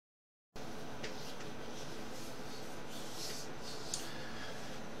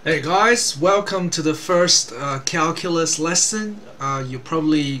Hey guys, welcome to the first calculus lesson. You're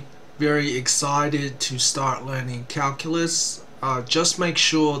probably very excited to start learning calculus. Just make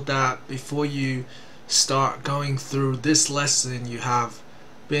sure that before you start going through this lesson, you have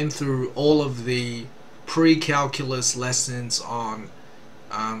been through all of the pre-calculus lessons on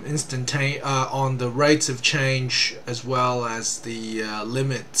on the rates of change as well as the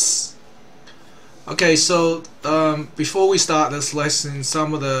limits. Okay, so before we start this lesson,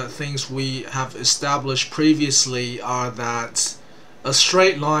 some of the things we have established previously are that a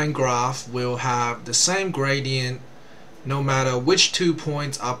straight line graph will have the same gradient no matter which 2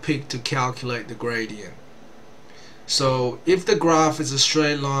 points are picked to calculate the gradient. So if the graph is a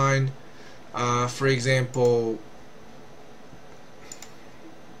straight line, for example,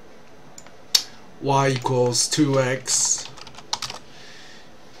 y equals 2x,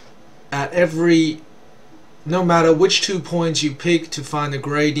 no matter which 2 points you pick to find the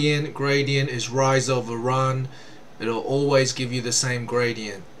gradient is rise over run. It'll always give you the same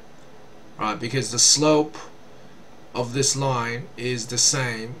gradient, right? Because the slope of this line is the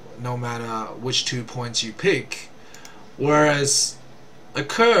same no matter which 2 points you pick. Whereas a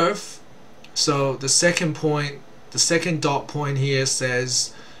curve, so the second dot point here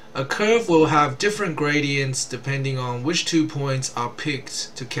says a curve will have different gradients depending on which 2 points are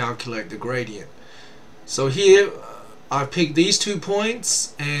picked to calculate the gradient. So here I picked these 2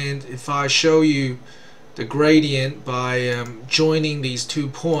 points, and if I show you the gradient by joining these 2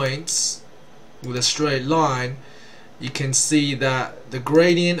 points with a straight line, you can see that the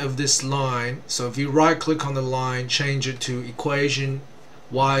gradient of this line, so if you right click on the line, change it to equation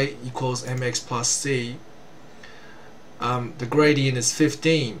y equals mx plus c, the gradient is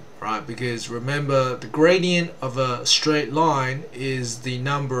 15, right? Because remember, the gradient of a straight line is the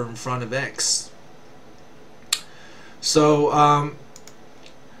number in front of x. So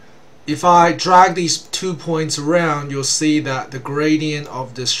if I drag these 2 points around, you'll see that the gradient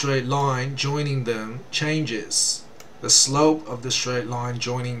of the straight line joining them changes. The slope of the straight line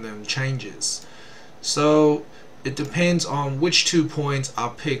joining them changes. So it depends on which 2 points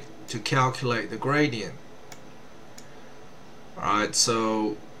are picked to calculate the gradient. Alright,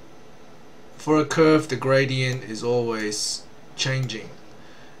 so for a curve, the gradient is always changing.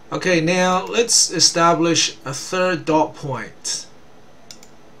 Okay, now let's establish a third dot point,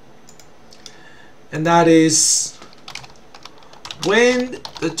 and that is when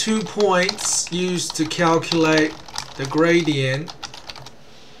the 2 points used to calculate the gradient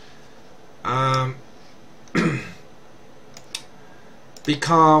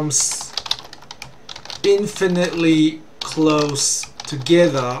becomes infinitely close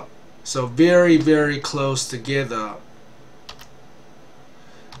together, so very, very close together.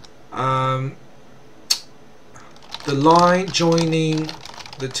 The line joining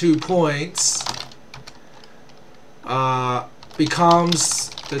the 2 points becomes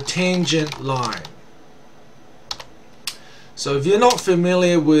the tangent line. So if you're not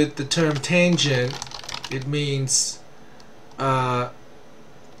familiar with the term tangent, it means a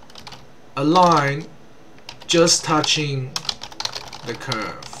line just touching the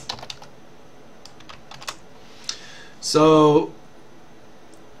curve. So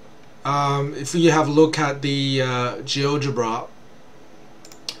if you have a look at the Geogebra,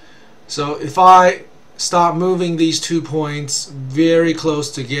 so if I start moving these 2 points very close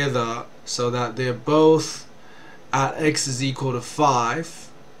together so that they're both at x is equal to 5,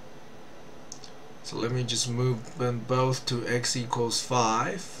 so let me just move them both to x equals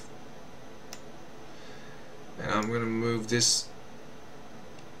 5, and I'm going to move these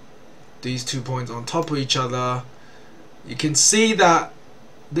 2 points on top of each other. You can see that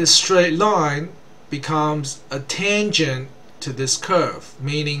this straight line becomes a tangent to this curve,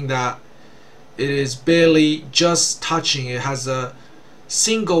 meaning that it is barely just touching. It has a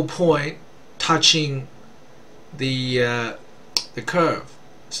single point touching the curve.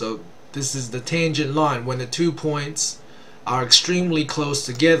 So this is the tangent line when the 2 points are extremely close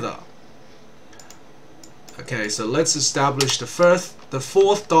together. Okay, so let's establish the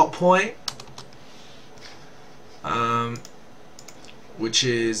fourth dot point, which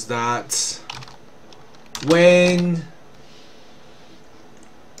is that when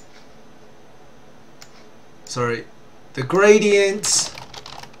the gradient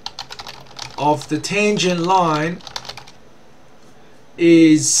of the tangent line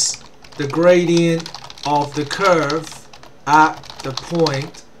is the gradient of the curve at the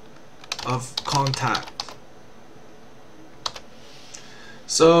point of contact.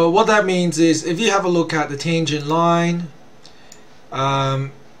 So what that means is, if you have a look at the tangent line,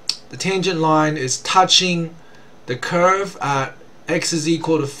 the tangent line is touching the curve at x is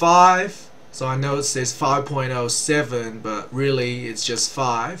equal to 5. So I know it says 5.07, but really it's just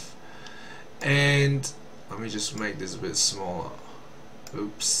 5. And let me just make this a bit smaller.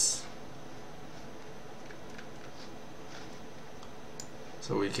 Oops.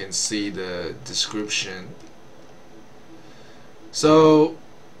 So we can see the description. So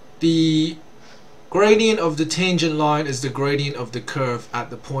the gradient of the tangent line is the gradient of the curve at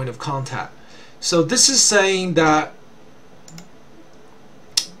the point of contact. So this is saying that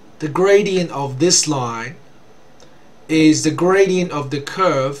the gradient of this line is the gradient of the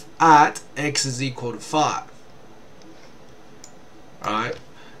curve at x is equal to 5. Alright,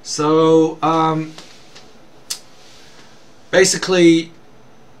 so basically,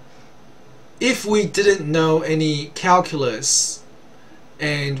 if we didn't know any calculus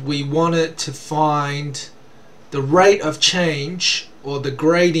and we wanted to find the rate of change or the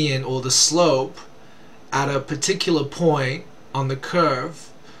gradient or the slope at a particular point on the curve,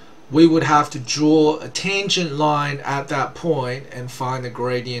 we would have to draw a tangent line at that point and find the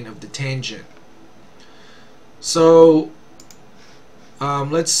gradient of the tangent. So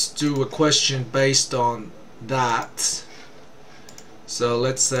let's do a question based on that. So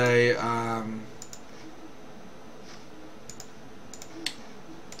let's say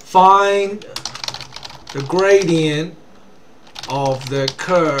find the gradient of the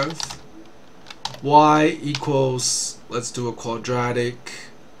curve y equals, let's do a quadratic,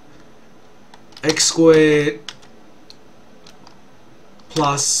 x squared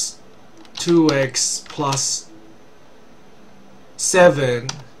plus 2x plus 7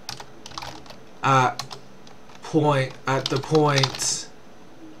 at the point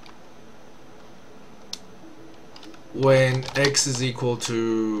when x is equal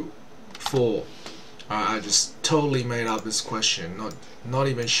to 4. I just totally made up this question, not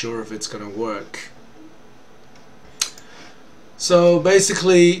even sure if it's gonna work. So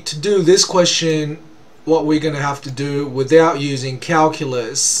basically, to do this question, what we're gonna have to do without using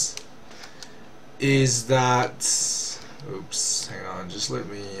calculus is that, oops, hang on, just let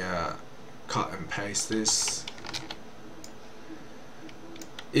me cut and paste this,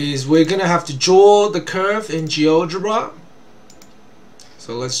 is we're gonna have to draw the curve in Geogebra.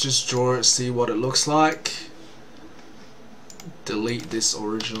 So let's just draw it, see what it looks like. Delete this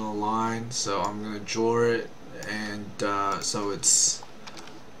original line. So I'm gonna draw it, and so it's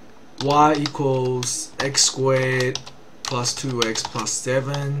y equals x squared plus 2x plus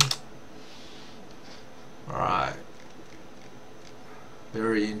 7. Alright,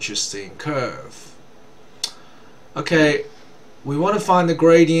 very interesting curve. Okay, we want to find the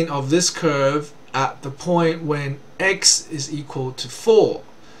gradient of this curve at the point when x is equal to 4.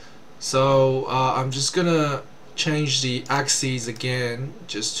 So I'm just gonna change the axes again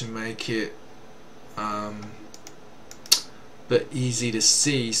just to make it bit easy to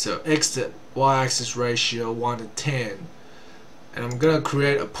see. So x to y-axis ratio 1 to 10, and I'm gonna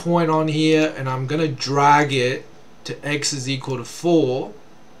create a point on here, and I'm gonna drag it to x is equal to 4.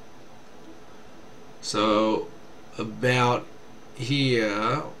 So about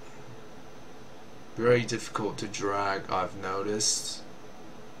here, very difficult to drag, I've noticed.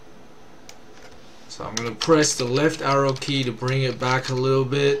 So I'm gonna press the left arrow key to bring it back a little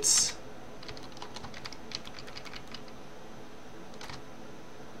bit.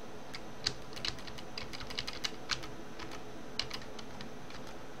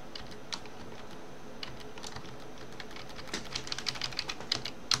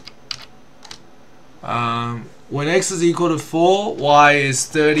 When x is equal to 4, y is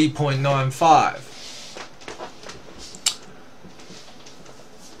 30.95.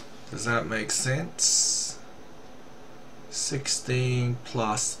 Does that make sense? 16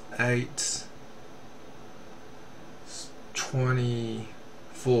 plus 8,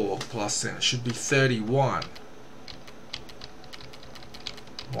 24 plus 10. It should be 31.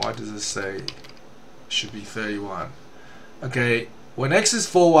 Why does it say it should be 31? Okay. When x is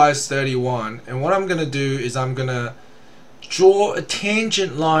 4, y is 31, and what I'm going to do is I'm going to draw a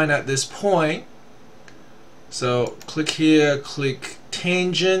tangent line at this point. So click here, click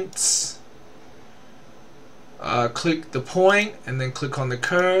tangents, click the point, and then click on the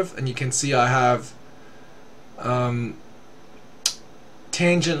curve, and you can see I have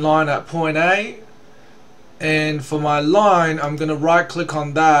tangent line at point A. And for my line, I'm going to right click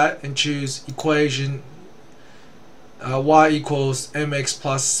on that and choose equation y equals mx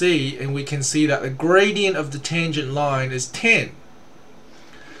plus c, and we can see that the gradient of the tangent line is 10.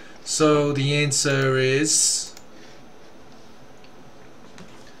 So the answer is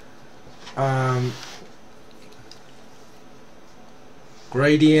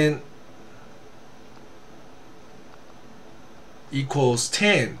gradient equals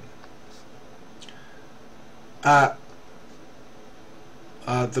 10 at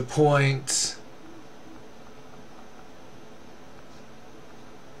the point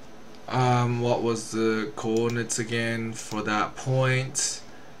what was the coordinates again for that point?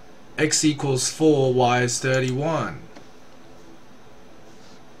 X equals 4, y is 31.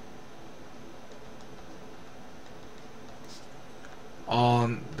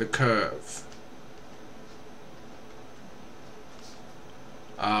 On the curve,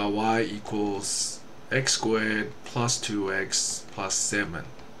 y equals x squared plus 2x plus 7.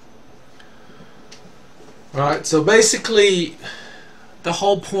 Right, so basically the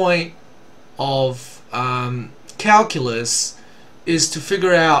whole point of calculus is to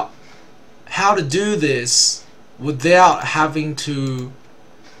figure out how to do this without having to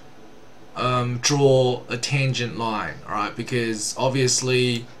draw a tangent line, right? Because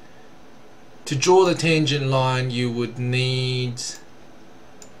obviously to draw the tangent line you would need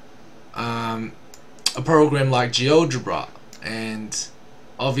a program like Geogebra, and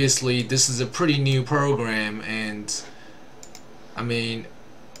obviously this is a pretty new program, and I mean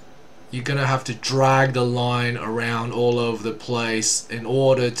you're gonna have to drag the line around all over the place in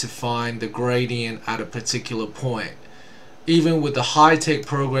order to find the gradient at a particular point. Even with a high-tech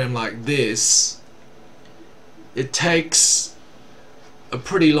program like this, it takes a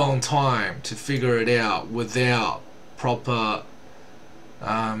pretty long time to figure it out without proper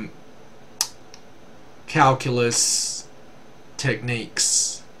calculus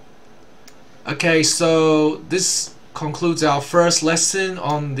techniques. Okay, so this concludes our first lesson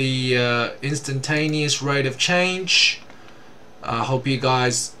on the instantaneous rate of change. I hope you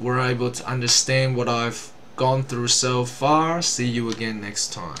guys were able to understand what I've gone through so far. See you again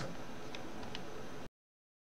next time.